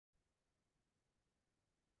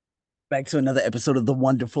Back to another episode of the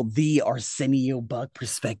wonderful, the Arsenio Buck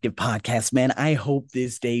Perspective Podcast. Man, I hope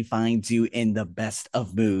this day finds you in the best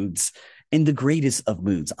of moods, in the greatest of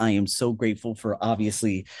moods. I am so grateful for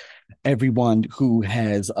obviously everyone who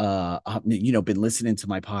has been listening to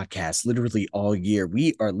my podcast literally all year.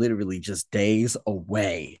 We are literally just days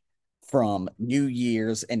away from New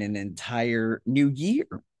Year's and an entire new year.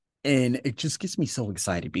 And it just gets me so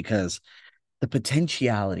excited because the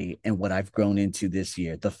potentiality and what I've grown into this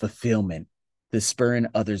year, the fulfillment, the spurring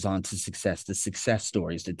others on to success, the success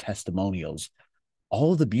stories, the testimonials,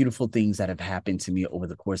 all the beautiful things that have happened to me over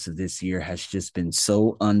the course of this year has just been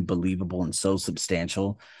so unbelievable and so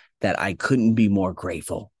substantial that I couldn't be more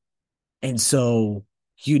grateful. And so,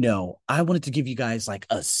 I wanted to give you guys like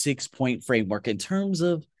a 6 point framework in terms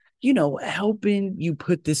of, helping you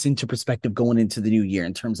put this into perspective going into the new year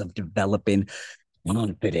in terms of developing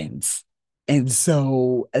confidence. And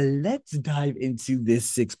so let's dive into this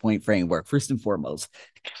 6 point framework. First and foremost,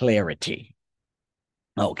 clarity.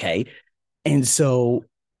 Okay. And so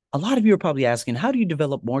a lot of you are probably asking, how do you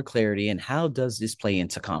develop more clarity and how does this play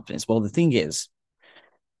into confidence? Well, the thing is,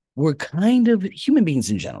 we're kind of human beings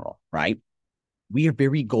in general, right? We are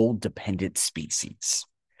very goal dependent species.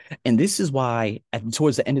 And this is why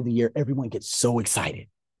towards the end of the year, everyone gets so excited,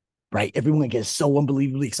 right? Everyone gets so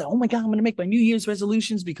unbelievably excited. Oh my God, I'm going to make my New Year's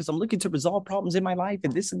resolutions because I'm looking to resolve problems in my life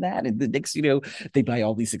and this and that. And the next, they buy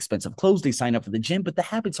all these expensive clothes, they sign up for the gym, but the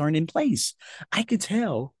habits aren't in place. I could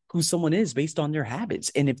tell who someone is based on their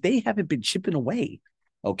habits. And if they haven't been chipping away,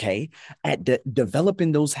 okay, at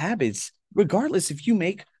developing those habits, regardless if you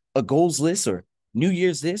make a goals list or New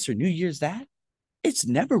Year's this or New Year's that, it's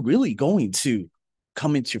never really going to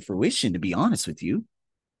come into fruition, to be honest with you.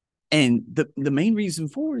 And the main reason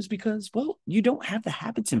for is because, well, you don't have the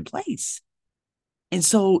habits in place. And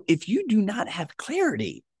so if you do not have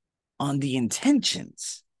clarity on the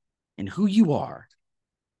intentions and who you are,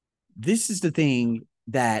 this is the thing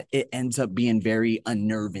that it ends up being very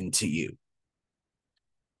unnerving to you.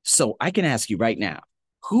 So I can ask you right now,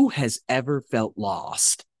 who has ever felt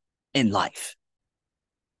lost in life?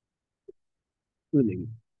 Really?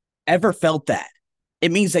 Ever felt that?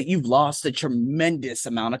 It means that you've lost a tremendous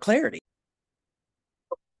amount of clarity.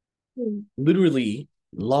 Literally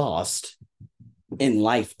lost in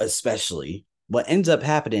life, especially. What ends up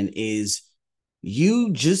happening is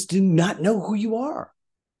you just do not know who you are,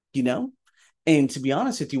 you know? And to be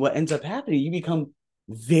honest with you, what ends up happening, you become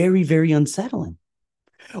very, very unsettling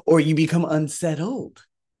or you become unsettled.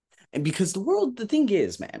 And because the thing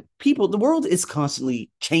is, man, the world is constantly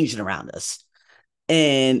changing around us.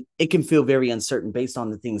 And it can feel very uncertain based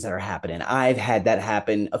on the things that are happening. I've had that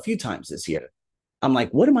happen a few times this year. I'm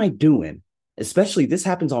like, what am I doing? Especially this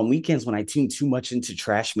happens on weekends when I tune too much into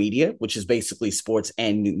trash media, which is basically sports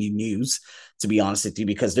and news, to be honest with you,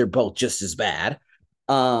 because they're both just as bad.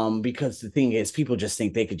 Because the thing is, people just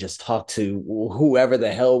think they could just talk to whoever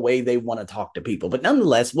the hell way they want to talk to people. But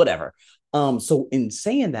nonetheless, whatever. So in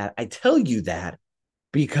saying that, I tell you that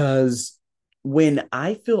because when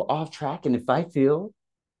I feel off track and if I feel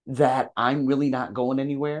that I'm really not going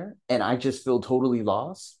anywhere and I just feel totally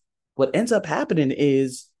lost, what ends up happening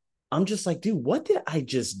is I'm just like, dude, what did I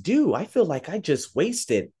just do? I feel like I just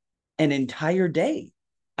wasted an entire day.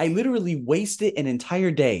 I literally wasted an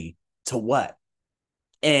entire day to what?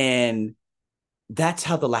 And that's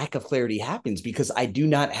how the lack of clarity happens because I do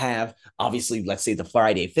not have, obviously, let's say the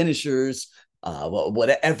Friday finishers,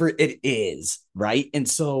 whatever it is, right? And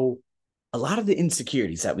so a lot of the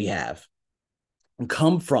insecurities that we have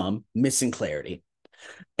come from missing clarity.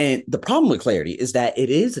 And the problem with clarity is that it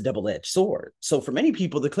is a double-edged sword. So for many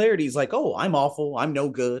people, the clarity is like, oh, I'm awful. I'm no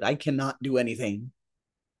good. I cannot do anything.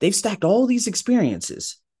 They've stacked all these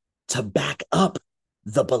experiences to back up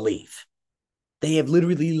the belief. They have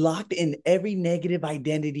literally locked in every negative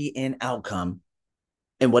identity and outcome.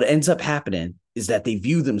 And what ends up happening is that they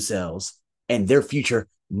view themselves and their future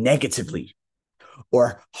negatively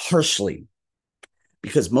or harshly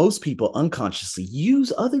because most people unconsciously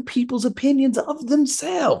use other people's opinions of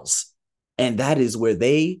themselves. And that is where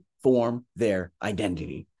they form their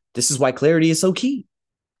identity. This is why clarity is so key.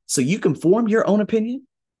 So you can form your own opinion.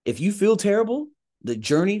 If you feel terrible, the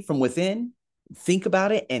journey from within, think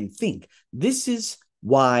about it and think. This is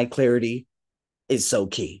why clarity is so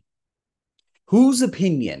key. Whose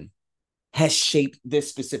opinion has shaped this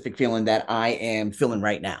specific feeling that I am feeling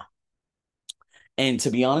right now? And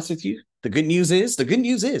to be honest with you, the good news is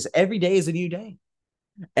every day is a new day.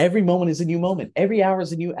 Every moment is a new moment. Every hour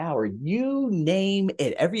is a new hour. You name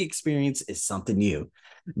it. Every experience is something new.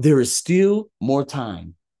 There is still more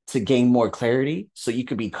time to gain more clarity so you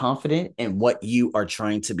can be confident in what you are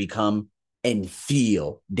trying to become and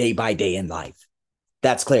feel day by day in life.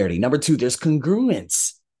 That's clarity. Number two, there's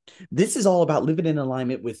congruence. This is all about living in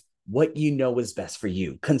alignment with what you know is best for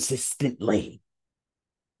you consistently,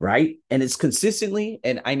 right? And it's consistently,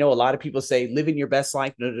 and I know a lot of people say living your best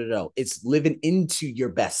life. No, no, no. It's living into your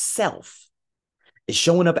best self. It's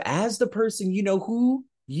showing up as the person you know who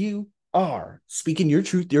you are, speaking your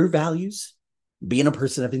truth, your values, being a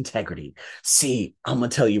person of integrity. See, I'm going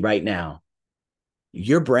to tell you right now,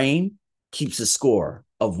 your brain keeps a score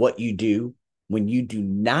of what you do when you do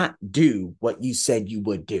not do what you said you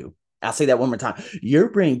would do. I'll say that one more time. Your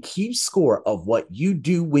brain keeps score of what you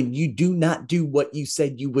do when you do not do what you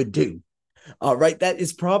said you would do. All right. That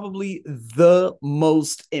is probably the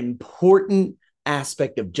most important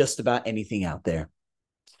aspect of just about anything out there,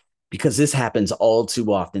 because this happens all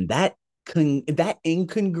too often. That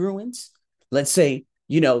incongruence, let's say,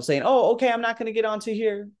 saying, oh, okay, I'm not going to get onto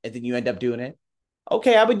here. And then you end up doing it.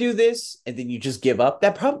 Okay, I would do this. And then you just give up.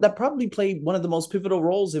 That probably played one of the most pivotal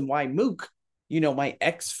roles in why Mook, my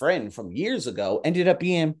ex-friend from years ago, ended up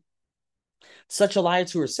being such a liar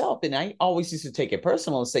to herself. And I always used to take it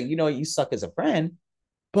personal and say, you suck as a friend.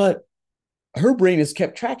 But her brain has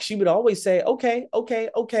kept track. She would always say, okay, okay,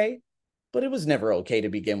 okay. But it was never okay to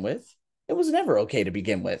begin with. It was never okay to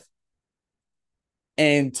begin with.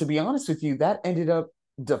 And to be honest with you, that ended up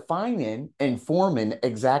defining and forming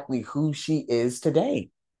exactly who she is today.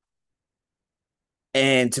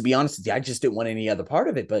 And to be honest with you, I just didn't want any other part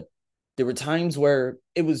of it. But there were times where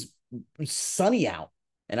it was sunny out.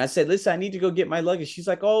 And I said, listen, I need to go get my luggage. She's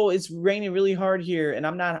like, oh, it's raining really hard here and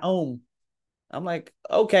I'm not home. I'm like,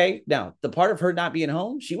 okay. Now, the part of her not being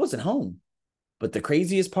home, she wasn't home. But the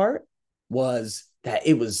craziest part was that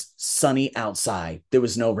it was sunny outside. There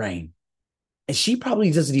was no rain. And she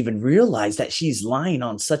probably doesn't even realize that she's lying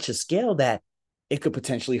on such a scale that it could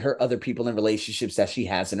potentially hurt other people in relationships that she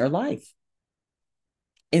has in her life.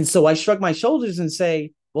 And so I shrug my shoulders and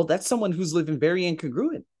say, well, that's someone who's living very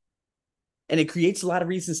incongruent. And it creates a lot of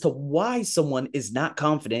reasons to why someone is not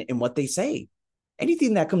confident in what they say.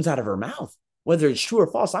 Anything that comes out of her mouth, whether it's true or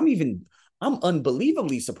false. I'm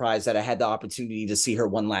unbelievably surprised that I had the opportunity to see her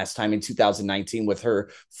one last time in 2019 with her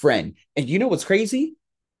friend. And you know what's crazy?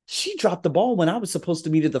 She dropped the ball when I was supposed to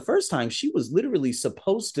meet her the first time. She was literally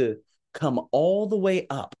supposed to come all the way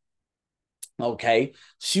up. Okay.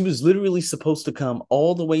 She was literally supposed to come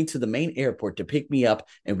all the way to the main airport to pick me up.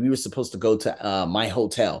 And we were supposed to go to my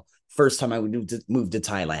hotel. First time I would move to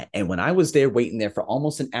Thailand. And when I was there waiting there for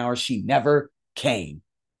almost an hour, she never came.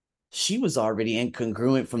 She was already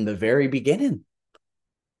incongruent from the very beginning.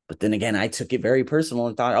 But then again, I took it very personal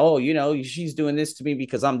and thought, oh, she's doing this to me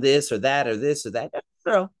because I'm this or that or this or that.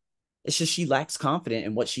 No, it's just she lacks confidence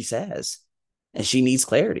in what she says and she needs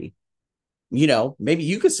clarity. Maybe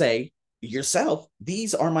you could say yourself,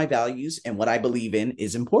 these are my values and what I believe in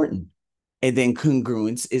is important. And then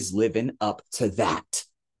congruence is living up to that.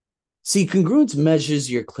 See, congruence measures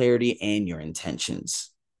your clarity and your intentions.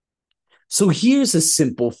 So here's a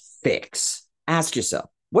simple fix. Ask yourself,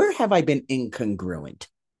 where have I been incongruent?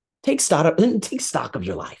 Take stock of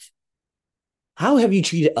your life. How have you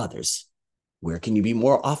treated others? Where can you be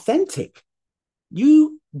more authentic?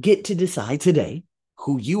 You get to decide today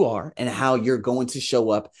who you are and how you're going to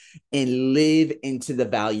show up and live into the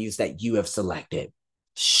values that you have selected.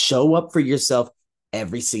 Show up for yourself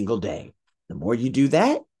every single day. The more you do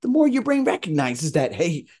that, the more your brain recognizes that,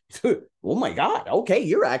 hey, oh my God, okay,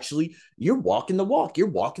 you're walking the walk. You're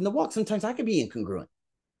walking the walk. Sometimes I could be incongruent.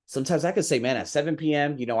 Sometimes I could say, man, at 7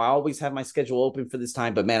 p.m., I always have my schedule open for this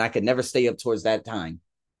time, but man, I could never stay up towards that time.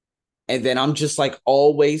 And then I'm just like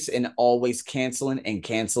always and always canceling.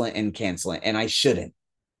 And I shouldn't.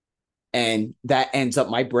 And that ends up,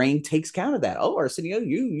 my brain takes count of that. Oh, Arsenio,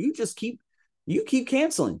 you keep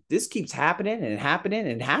canceling. This keeps happening and happening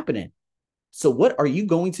and happening. So what are you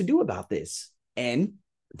going to do about this? And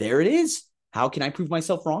there it is. How can I prove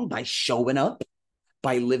myself wrong? By showing up,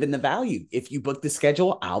 by living the value. If you book the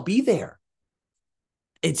schedule, I'll be there.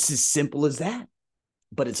 It's as simple as that.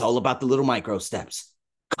 But it's all about the little micro steps.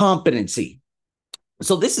 Competency.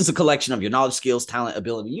 So this is a collection of your knowledge, skills, talent,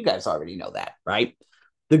 ability. You guys already know that, right?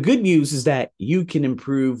 The good news is that you can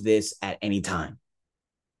improve this at any time.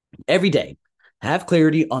 Every day, have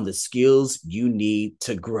clarity on the skills you need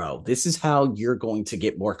to grow. This is how you're going to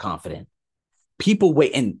get more confident. People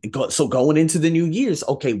wait and go. So going into the new year's,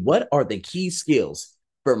 okay, what are the key skills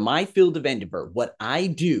for my field of endeavor? What I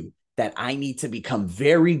do that I need to become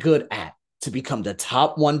very good at to become the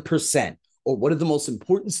top 1%? Or what are the most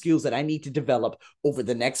important skills that I need to develop over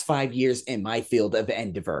the next 5 years in my field of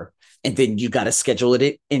endeavor? And then you got to schedule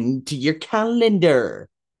it into your calendar.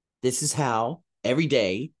 This is how every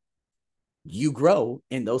day you grow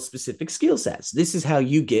in those specific skill sets. This is how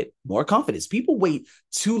you get more confidence. People wait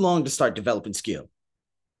too long to start developing skill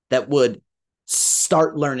that would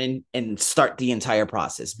start learning and start the entire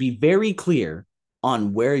process. Be very clear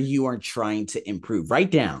on where you are trying to improve.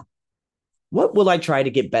 Write down, what will I try to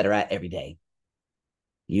get better at every day?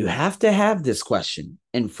 You have to have this question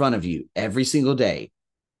in front of you every single day.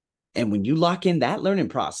 And when you lock in that learning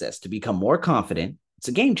process to become more confident, it's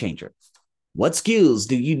a game changer. What skills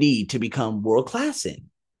do you need to become world class in?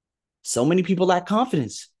 So many people lack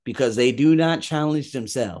confidence because they do not challenge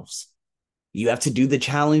themselves. You have to do the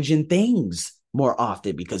challenging things more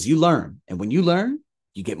often because you learn. And when you learn,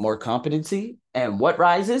 you get more competency. And what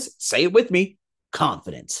rises? Say it with me,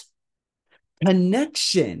 confidence.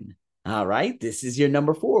 Connection. All right. This is your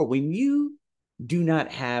number 4. When you do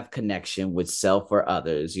not have connection with self or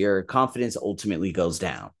others, your confidence ultimately goes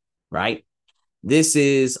down, right? This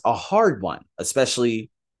is a hard one, especially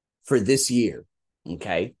for this year.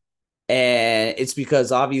 Okay. And it's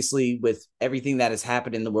because obviously, with everything that has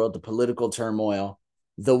happened in the world, the political turmoil,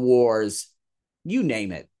 the wars, you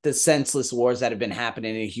name it, the senseless wars that have been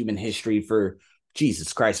happening in human history for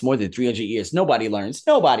Jesus Christ, more than 300 years. Nobody learns.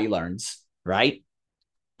 Nobody learns, right?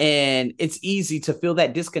 And it's easy to feel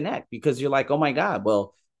that disconnect because you're like, oh my God,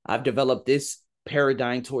 well, I've developed this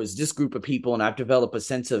paradigm towards this group of people, and I've developed a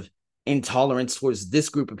sense of intolerance towards this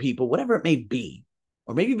group of people, whatever it may be.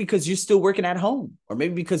 Or maybe because you're still working at home, or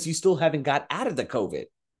maybe because you still haven't got out of the COVID.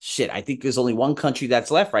 Shit, I think there's only one country that's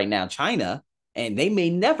left right now, China, and they may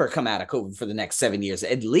never come out of COVID for the next 7 years,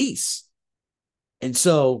 at least. And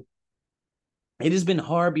so it has been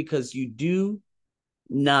hard because you do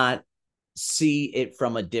not see it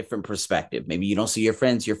from a different perspective. Maybe you don't see your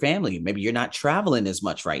friends, your family. Maybe you're not traveling as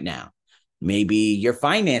much right now. Maybe your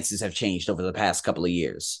finances have changed over the past couple of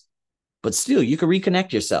years. But still, you can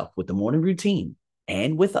reconnect yourself with the morning routine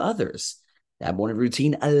and with others. That morning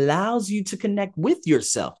routine allows you to connect with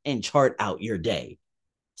yourself and chart out your day.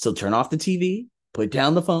 So turn off the TV, put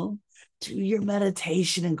down the phone, do your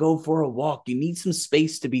meditation, and go for a walk. You need some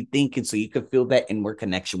space to be thinking so you can feel that inward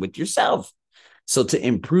connection with yourself. So to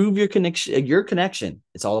improve your connection,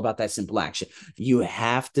 it's all about that simple action. You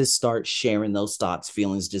have to start sharing those thoughts,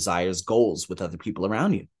 feelings, desires, goals with other people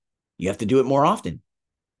around you. You have to do it more often.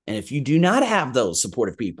 And if you do not have those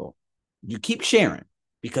supportive people, you keep sharing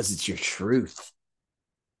because it's your truth.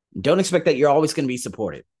 Don't expect that you're always going to be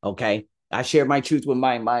supported. Okay. I shared my truth with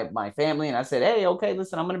my family, and I said, hey, okay,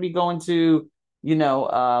 listen, I'm going to be going to,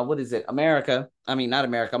 what is it? America. I mean, not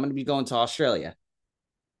America. I'm going to be going to Australia.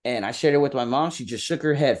 And I shared it with my mom. She just shook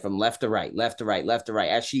her head from left to right, left to right, left to right,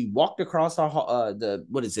 as she walked across the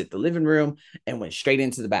living room, and went straight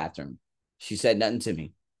into the bathroom. She said nothing to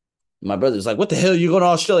me. My brother's like, what the hell are you going to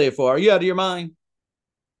Australia for? Are you out of your mind?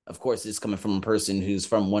 Of course, it's coming from a person who's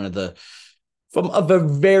from a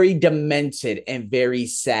very demented and very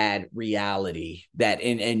sad reality that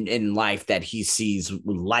in life that he sees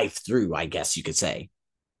life through, I guess you could say.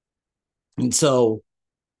 And so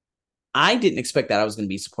I didn't expect that I was going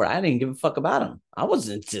to be supported. I didn't give a fuck about them. I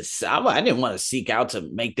didn't want to seek out to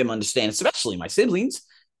make them understand, especially my siblings.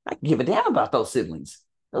 I give a damn about those siblings.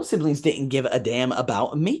 Those siblings didn't give a damn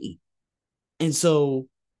about me. And so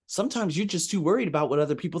sometimes you're just too worried about what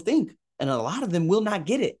other people think. And a lot of them will not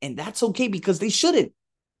get it. And that's okay because they shouldn't.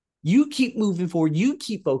 You keep moving forward. You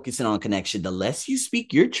keep focusing on connection. The less you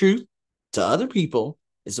speak your truth to other people,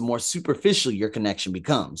 is the more superficial your connection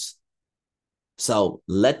becomes. So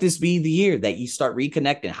let this be the year that you start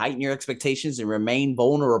reconnecting, heighten your expectations, and remain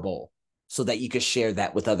vulnerable so that you can share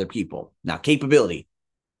that with other people. Now, capability.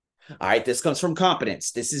 All right, this comes from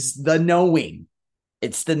competence. This is the knowing.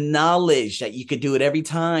 It's the knowledge that you could do it every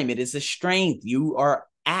time. It is a strength. You are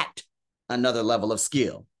at another level of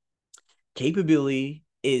skill. Capability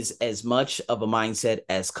is as much of a mindset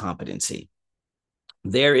as competency.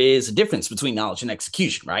 There is a difference between knowledge and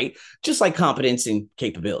execution, right? Just like competence and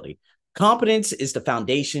capability. Competence is the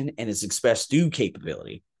foundation and is expressed through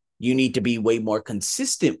capability. You need to be way more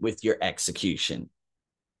consistent with your execution,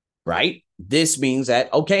 right? This means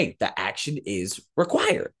that, okay, the action is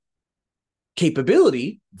required.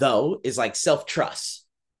 Capability, though, is like self-trust,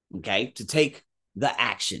 okay, to take the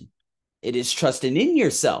action. It is trusting in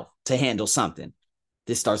yourself to handle something.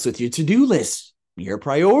 This starts with your to-do list, your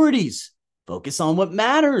priorities. Focus on what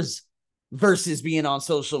matters versus being on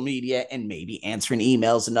social media and maybe answering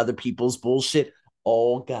emails and other people's bullshit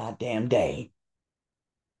all goddamn day.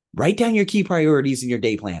 Write down your key priorities in your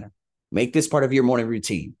day planner. Make this part of your morning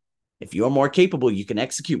routine. If you're more capable, you can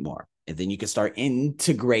execute more. And then you can start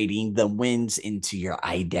integrating the wins into your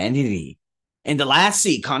identity. And the last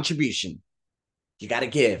C, contribution. You got to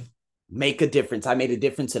give. make a difference. I made a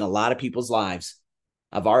difference in a lot of people's lives.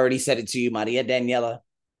 I've already said it to you, Maria Daniela.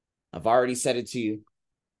 I've already said it to you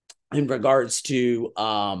in regards to,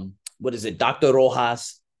 what is it, Dr.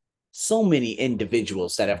 Rojas. So many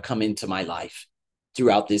individuals that have come into my life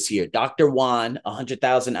throughout this year. Dr. Juan,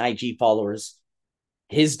 100,000 IG followers.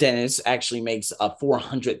 His dentist actually makes a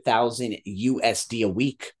 400,000 USD a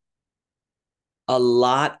week. A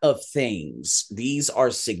lot of things. These are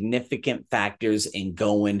significant factors in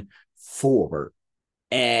going forward.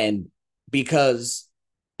 And because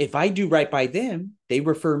if I do right by them, they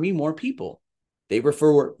refer me more people. They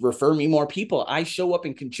refer me more people. I show up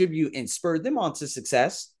and contribute and spur them on to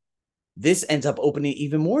success. This ends up opening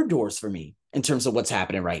even more doors for me in terms of what's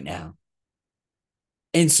happening right now.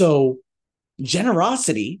 And so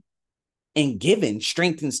generosity and giving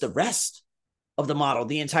strengthens the rest of the model,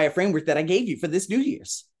 the entire framework that I gave you for this New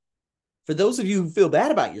Year's. For those of you who feel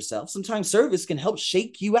bad about yourself, sometimes service can help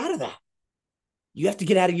shake you out of that. You have to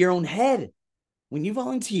get out of your own head. When you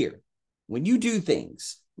volunteer, when you do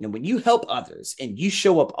things, and when you help others and you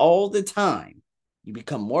show up all the time, you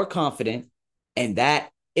become more confident, and that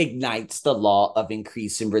ignites the law of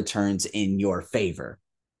increasing returns in your favor.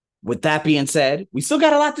 With that being said, we still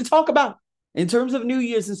got a lot to talk about in terms of New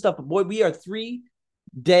Year's and stuff. But boy, we are 3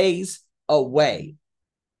 days away,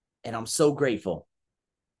 and I'm so grateful.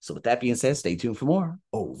 So with that being said, stay tuned for more.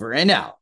 Over and out.